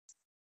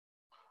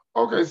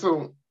Okay,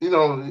 so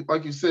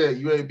like you said,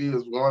 UAB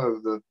is one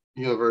of the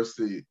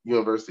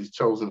universities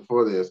chosen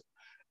for this.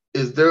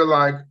 Is there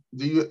like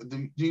do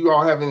you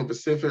all have any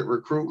specific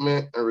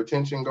recruitment and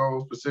retention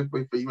goals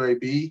specifically for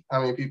UAB? How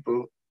many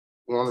people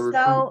want to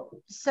recruit?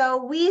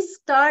 So we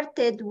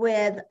started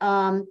with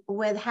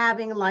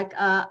having like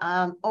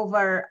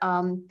over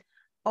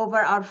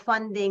our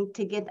funding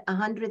to get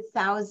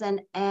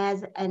 100,000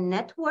 as a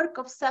network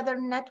of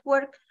Southern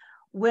Network.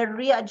 We're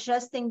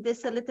readjusting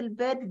this a little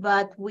bit,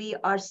 but we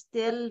are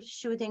still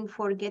shooting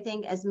for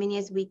getting as many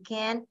as we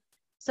can.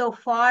 So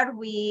far,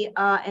 we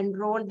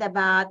enrolled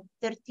about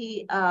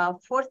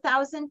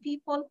 34,000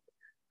 people.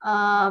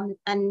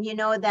 And you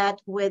know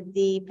that with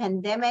the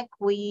pandemic,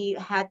 we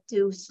had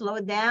to slow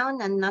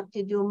down and not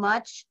to do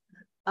much.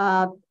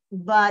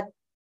 But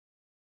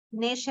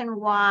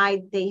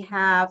nationwide, they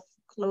have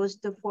close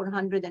to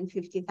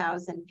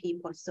 450,000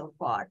 people so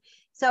far.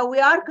 So we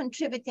are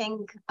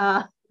contributing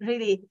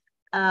really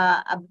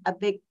a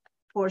big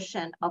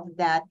portion of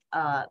that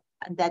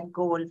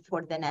goal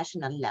for the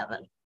national level.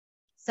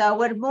 So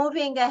we're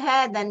moving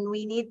ahead and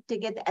we need to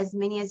get as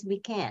many as we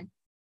can.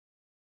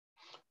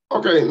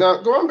 Okay, now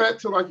going back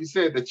to like you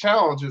said, the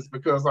challenges,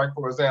 because like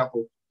for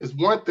example, it's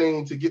one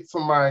thing to get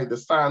somebody to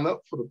sign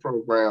up for the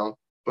program,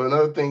 but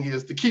another thing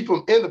is to keep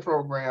them in the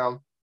program.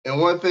 And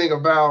one thing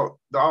about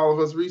the All of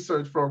Us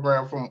research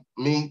program, from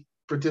me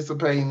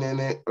participating in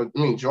it, or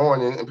me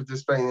joining and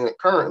participating in it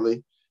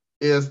currently,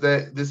 is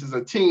that this is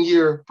a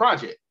 10-year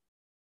project.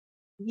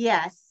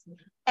 Yes,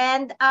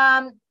 and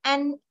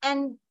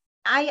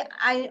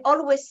I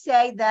always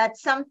say that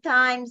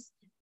sometimes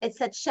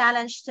it's a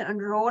challenge to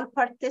enroll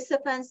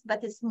participants,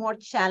 but it's more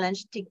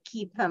challenge to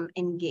keep them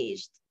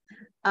engaged.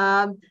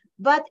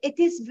 But it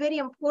is very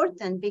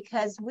important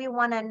because we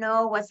want to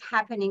know what's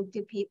happening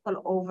to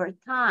people over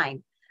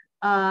time.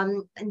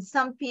 And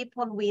some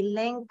people we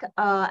link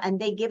and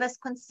they give us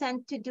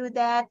consent to do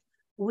that.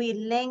 We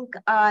link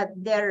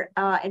their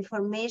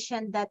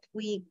information that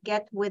we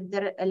get with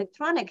their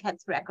electronic health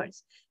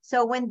records.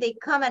 So when they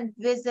come and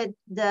visit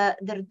their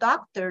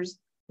doctors,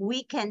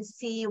 we can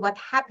see what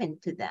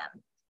happened to them.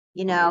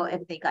 You know,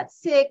 if they got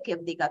sick,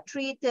 if they got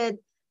treated,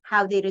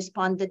 how they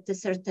responded to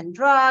certain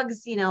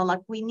drugs,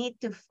 like we need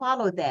to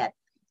follow that.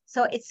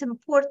 So it's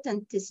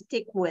important to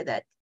stick with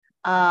it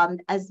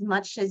as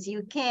much as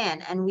you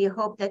can. And we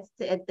hope that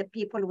the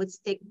people would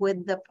stick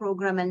with the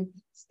program and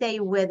stay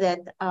with it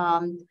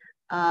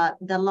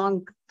the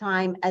long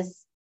time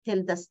as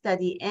till the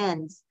study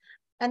ends.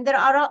 And there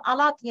are a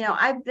lot,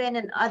 I've been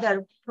in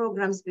other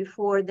programs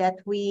before that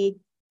we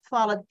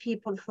followed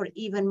people for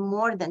even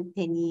more than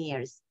 10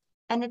 years.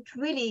 And it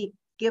really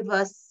gives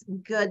us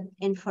good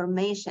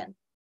information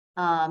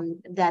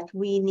that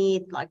we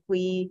need, like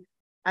we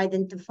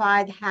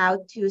identified how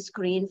to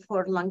screen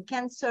for lung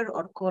cancer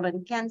or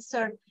colon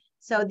cancer.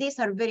 So these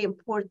are very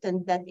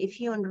important that if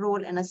you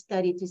enroll in a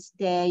study to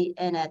stay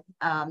in it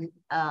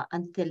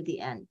until the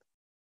end.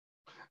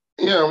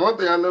 Yeah, one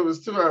thing I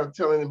noticed too, I'll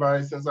tell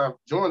anybody since I've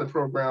joined the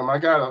program, I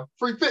got a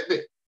free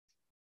Fitbit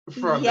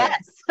from that.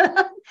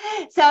 Yes.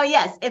 So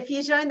yes, if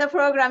you join the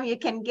program, you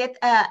can get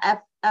a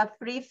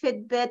free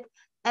Fitbit.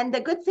 And the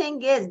good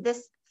thing is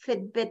this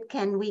Fitbit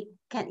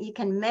you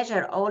can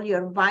measure all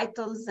your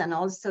vitals and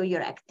also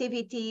your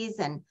activities,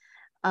 and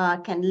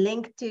can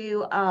link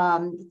to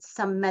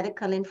some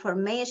medical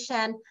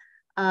information.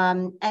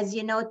 As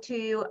you know,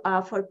 too,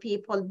 for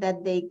people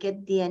that they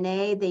get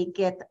DNA, they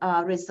get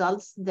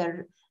results,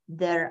 their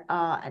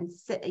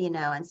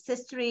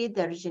ancestry,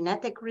 their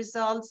genetic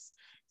results.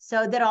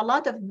 So there are a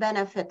lot of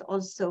benefit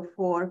also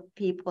for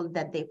people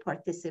that they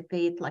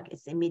participate, like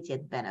it's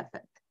immediate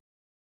benefit.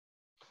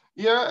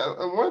 Yeah,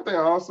 and one thing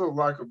I also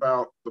like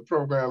about the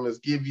program is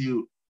give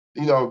you,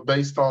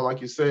 based on, like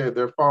you said,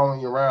 they're following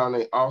you around.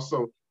 They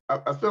also,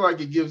 I feel like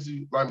it gives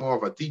you like more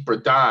of a deeper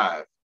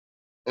dive,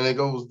 and it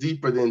goes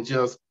deeper than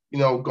just,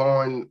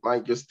 going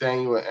like your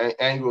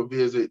annual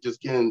visit,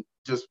 just getting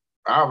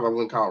I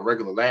wouldn't call it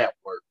regular lab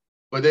work,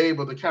 but they're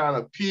able to kind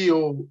of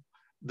peel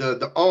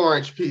the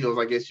orange peels,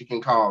 I guess you can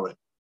call it.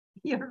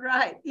 You're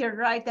right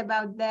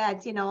about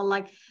that.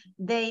 Like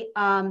they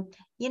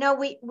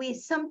we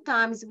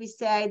sometimes we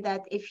say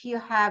that if you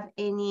have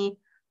any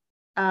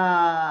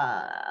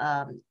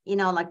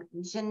like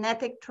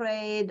genetic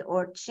trait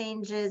or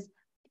changes,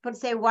 people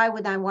say, why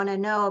would I want to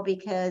know?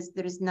 Because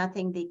there is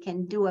nothing they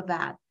can do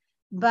about.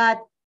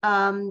 But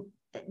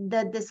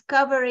the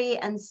discovery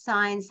and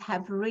science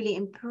have really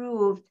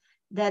improved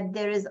that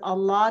there is a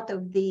lot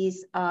of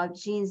these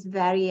genes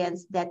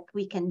variants that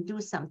we can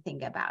do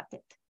something about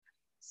it.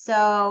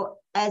 So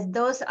as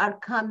those are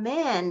come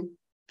in,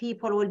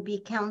 people will be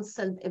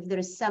counseled if there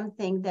is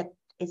something that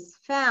is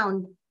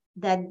found,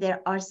 that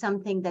there are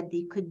something that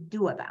they could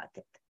do about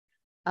it.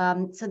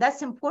 So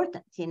that's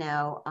important,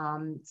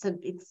 so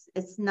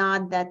it's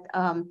not that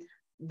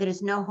there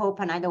is no hope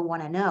and I don't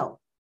want to know.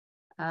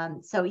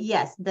 So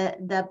yes,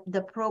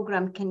 the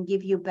program can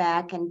give you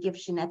back and give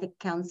genetic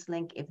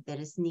counseling if there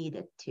is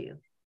needed to. Do you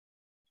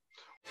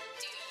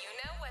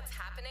know what's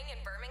happening in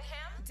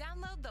Birmingham?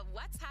 Download the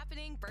What's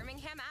Happening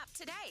Birmingham app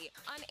today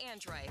on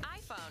Android,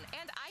 iPhone,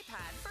 and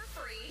iPad for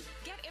free.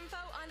 Get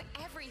info on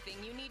everything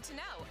you need to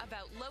know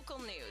about local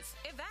news,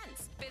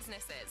 events,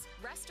 businesses,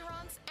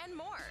 restaurants, and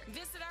more.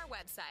 Visit our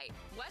website,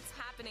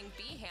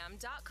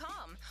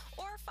 what'shappeningbham.com,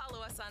 or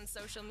follow us on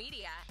social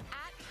media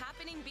at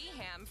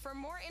HappeningBham for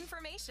more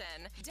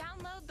information.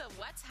 Download the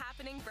What's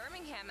Happening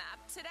Birmingham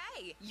app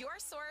today, your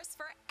source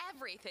for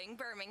everything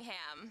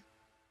Birmingham.